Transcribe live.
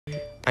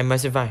I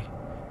must survive.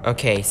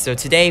 Okay, so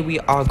today we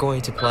are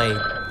going to play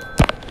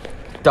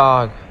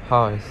Dog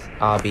House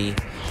Obby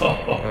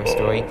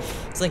story.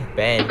 It's like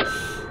Ben,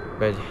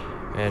 but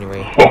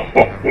anyway,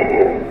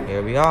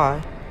 here we are.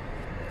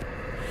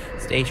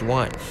 Stage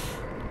 1.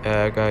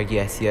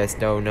 Yes,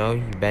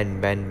 no,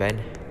 Ben.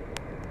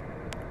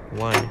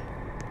 1.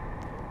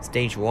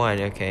 Stage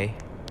 1, okay.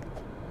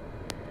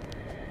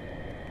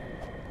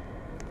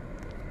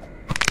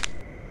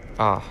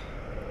 Oh,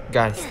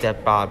 gotta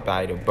step out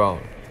by the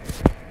bone.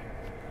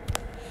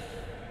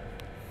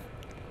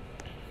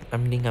 I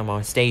think I'm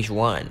on stage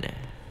 1.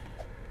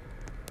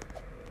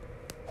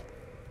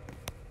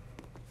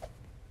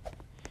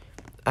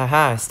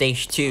 Aha,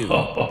 stage 2. Ha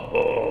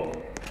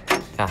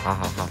ha ha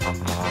ha ha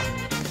ha.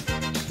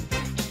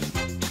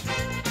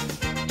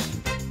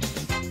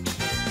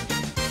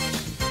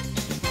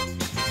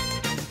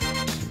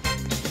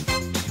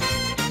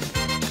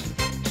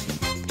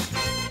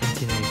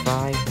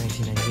 '95,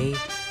 1998.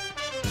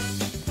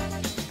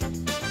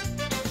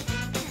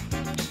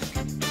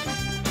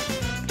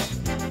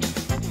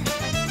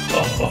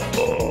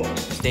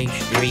 Stage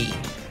 3.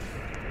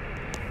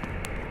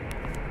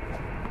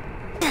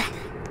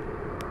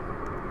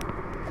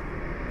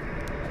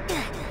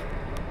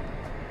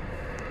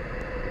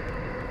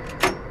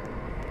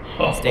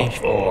 Stage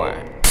 4.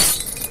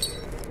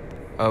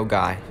 Oh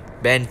god,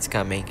 Ben's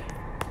coming.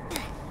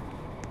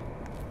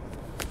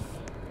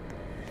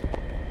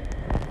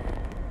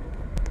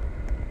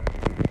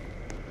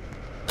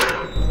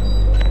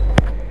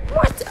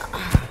 What?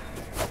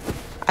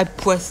 I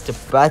pressed the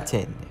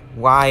button.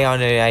 Why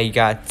on it I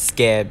got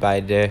scared by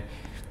the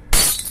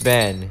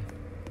Ben?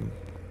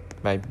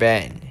 By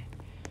Ben.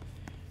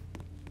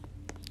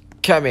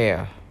 Come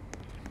here.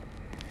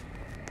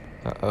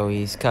 Uh-oh,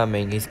 he's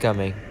coming.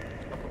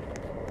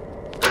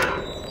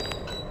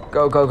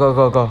 Go.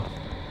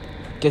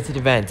 Get to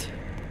the vent.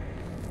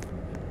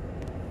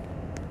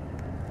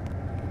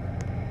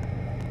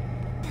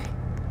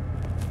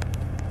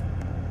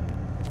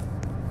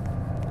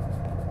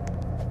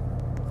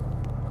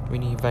 We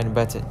need to find a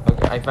button.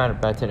 Okay, I found a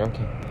button,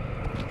 okay.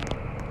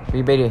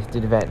 We made it to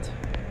the vent.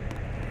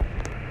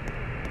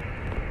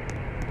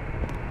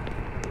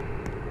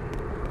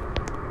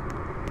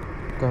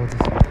 Go this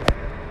way.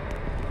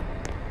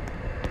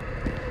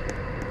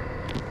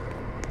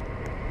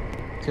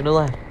 To the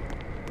left.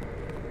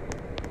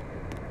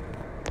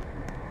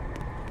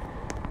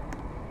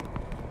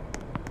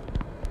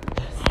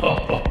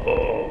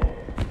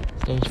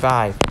 Stage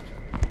 5.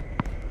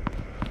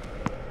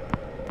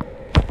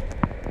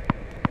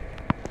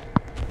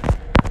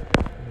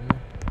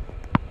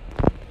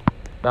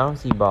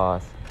 Bouncy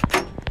boss.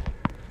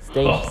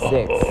 Stage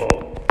 6.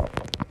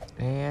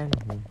 And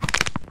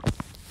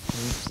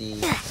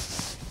oopsie.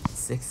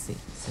 60.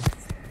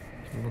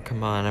 Oh,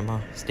 come on, I'm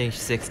on stage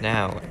 6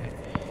 now.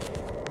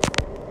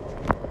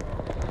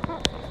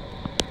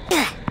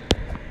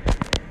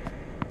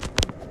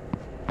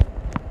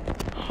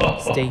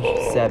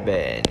 Stage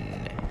 7.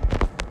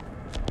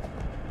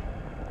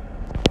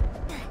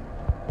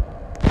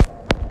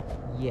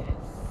 Yes.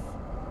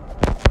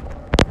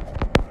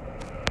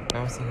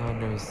 Bouncing on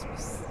those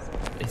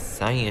is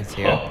science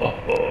here.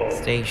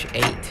 Stage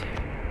 8.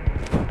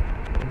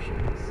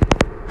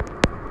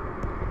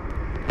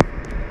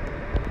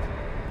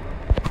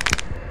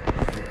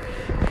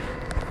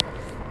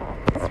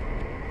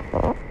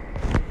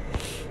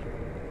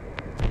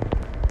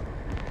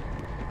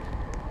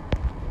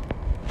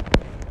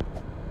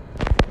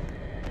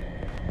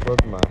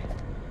 Pokemon.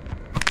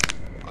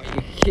 Are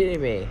you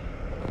kidding me?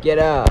 Get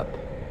up.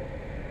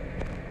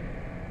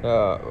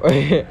 Oh.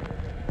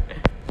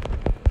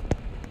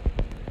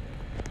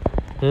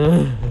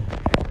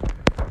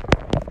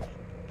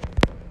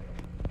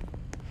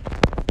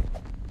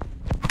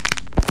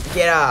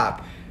 Get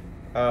up.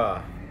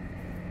 Oh.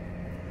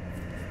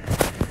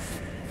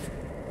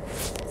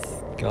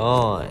 It's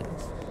gone.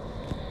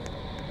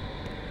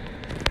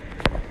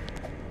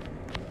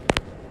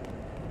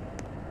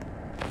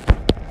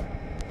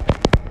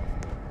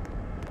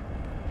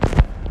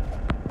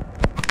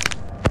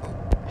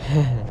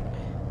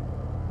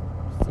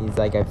 Seems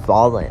like I've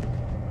fallen.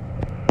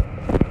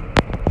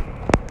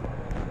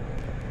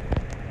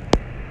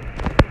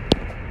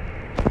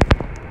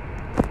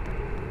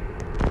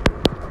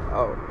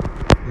 Oh,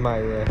 my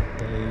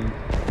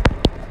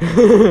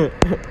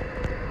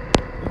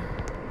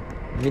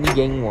Mini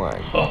game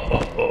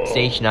 1.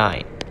 Stage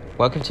 9.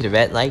 Welcome to the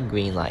red light,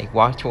 green light.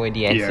 Walk toward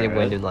the exit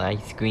when the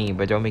light's green,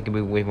 but don't make a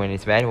move when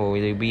it's red or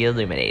it will be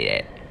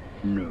illuminated.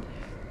 No.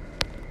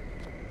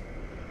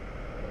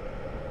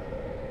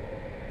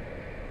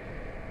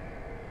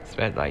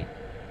 Red light.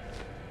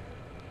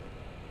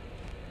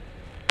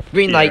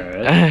 Green light.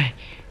 Red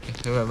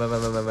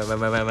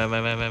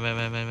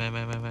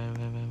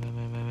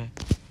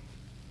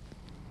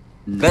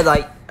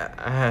light.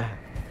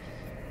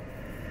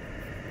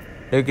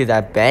 Look at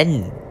that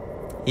Ben.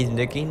 He's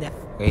looking that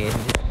way.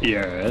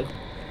 Yes.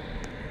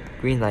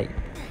 Green light.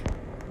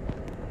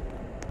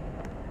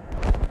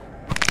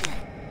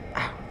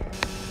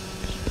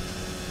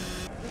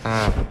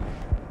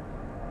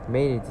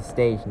 made it to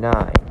stage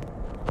 9.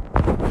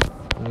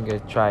 I'm gonna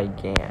try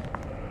again.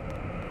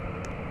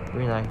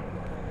 Green light.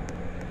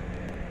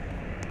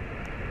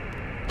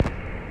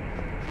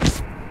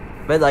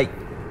 Red light.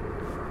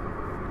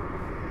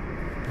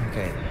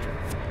 Okay.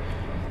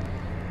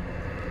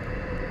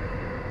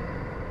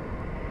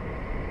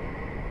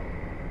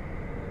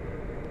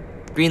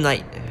 Green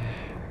light.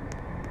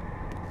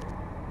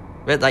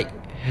 Red light.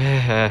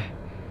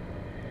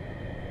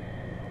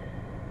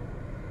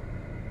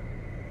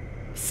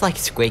 It's like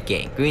Squid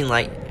Game. Green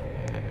light.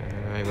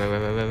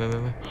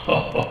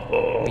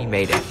 We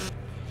made it.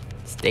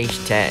 Stage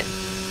 10.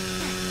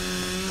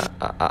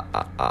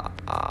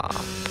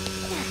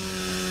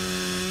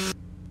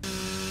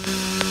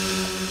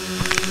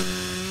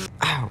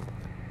 Ow.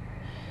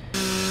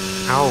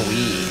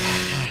 Owie.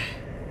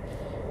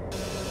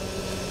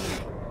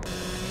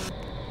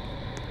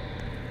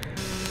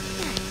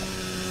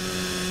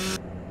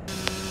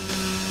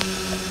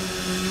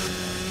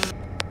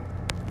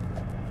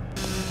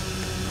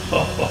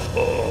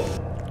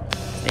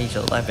 Stage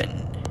 11.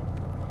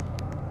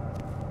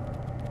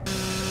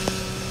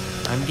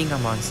 I think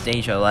I'm on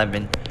stage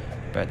 11,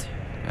 but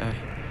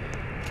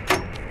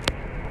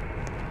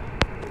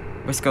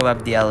let's go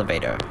up the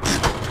elevator.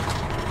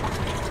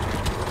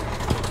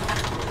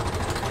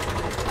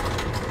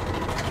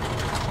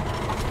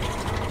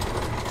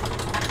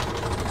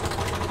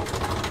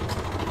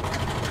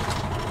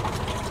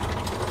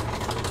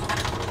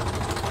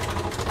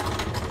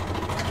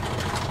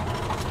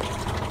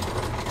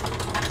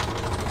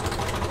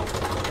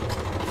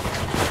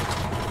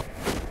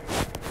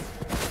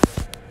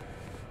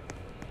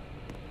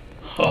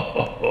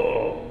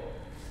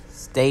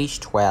 Stage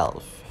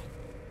 12.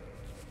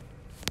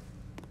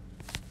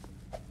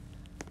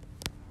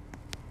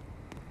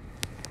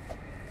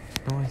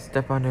 Don't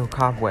step on the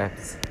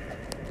cobwebs.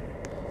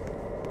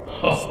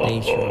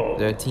 Stage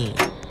 13.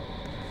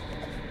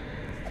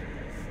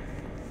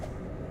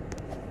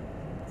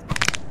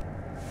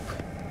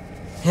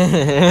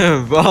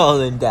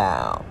 Falling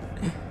down.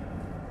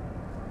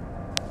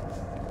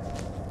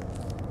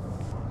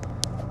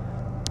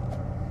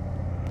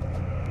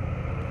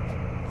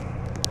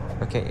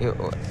 Okay,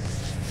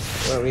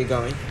 where are we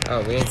going?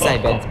 Oh, we're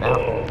inside Ben's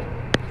mouth.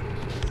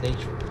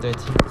 Stage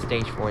 13,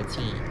 stage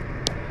 14.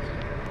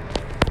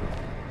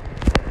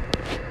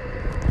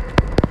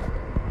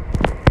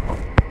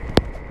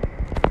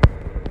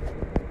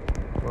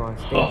 We're on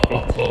stage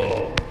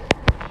 15.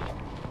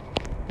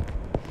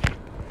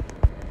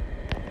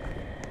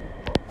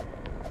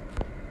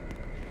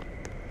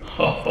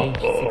 Stage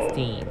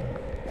 16.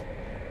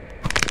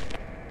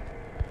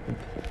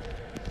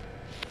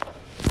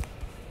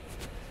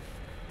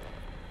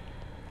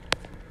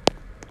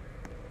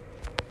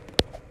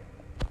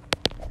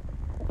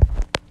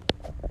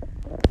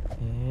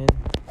 And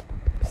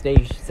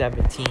stage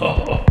 17.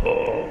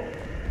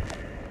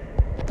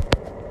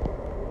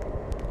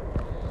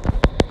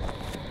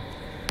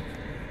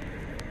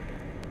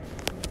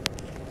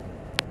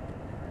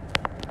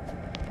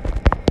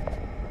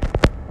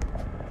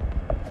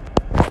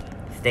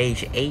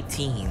 Stage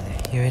 18.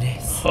 Here it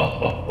is.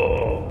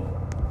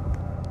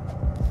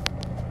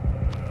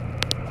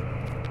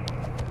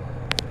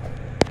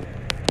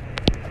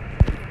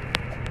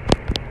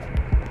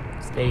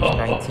 Stage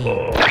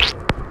 19.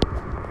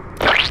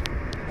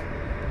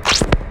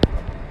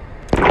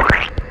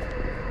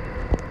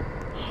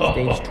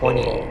 Stage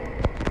 20.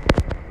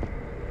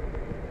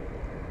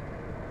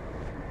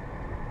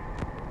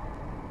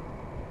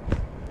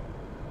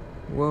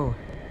 Whoa.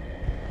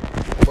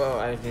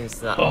 Whoa,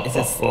 it's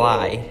a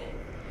slide.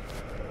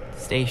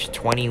 Stage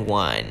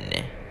 21.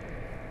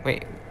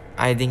 Wait,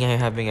 I think I'm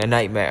having a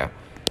nightmare.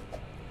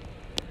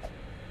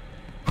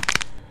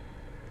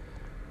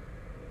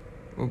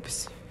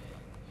 Oops.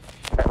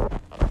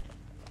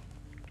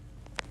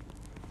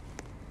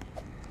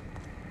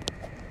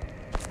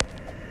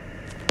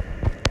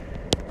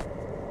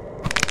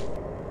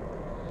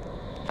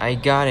 I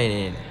got it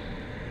in.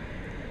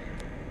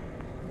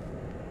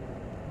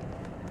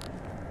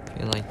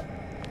 Feel like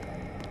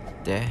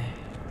that.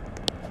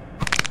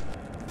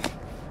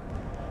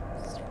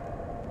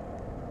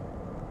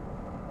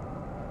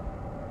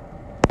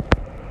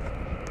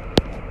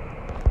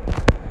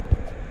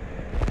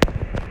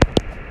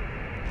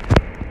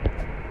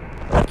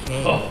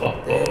 Okay,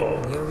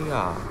 then here we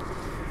are.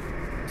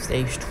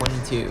 Stage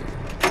 22.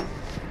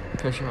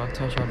 Touch all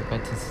the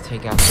buttons to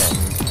take out that.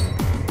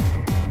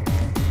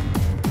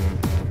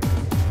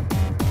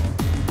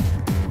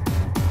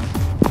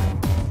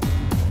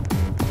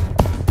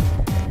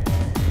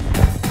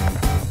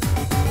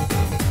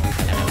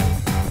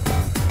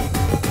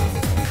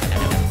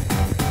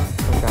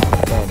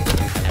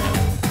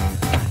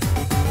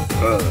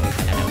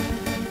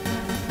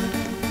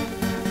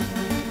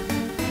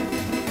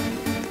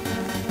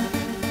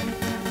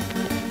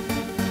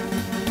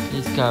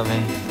 He's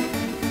coming.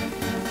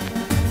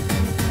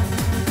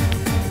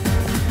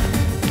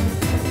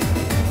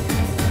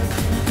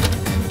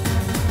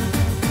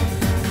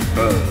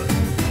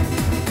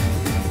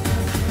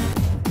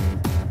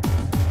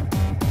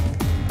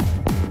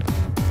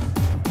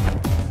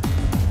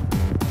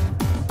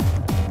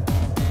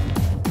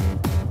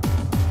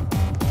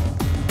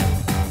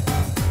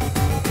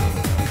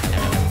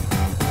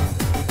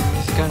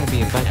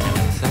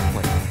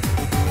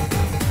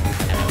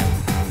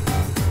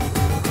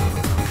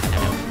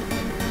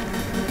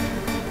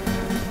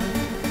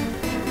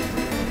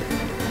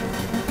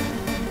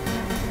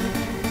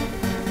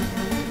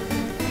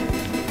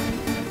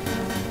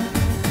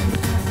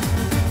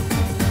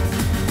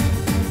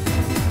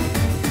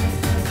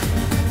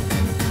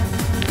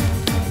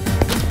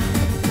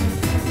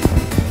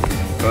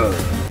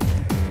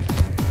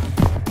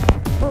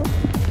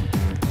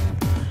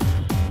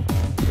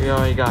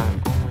 got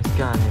it. Almost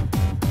got it.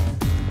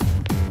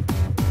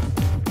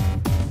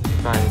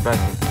 Find the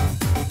button.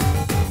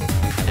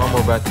 One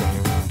more button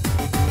here.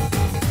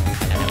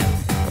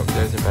 Oh,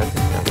 there's a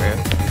button somewhere.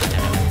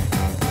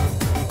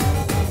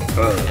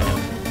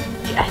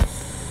 Yes!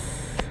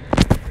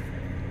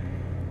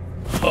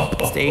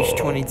 Stage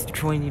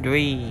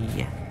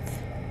 23.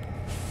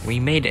 We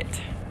made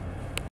it.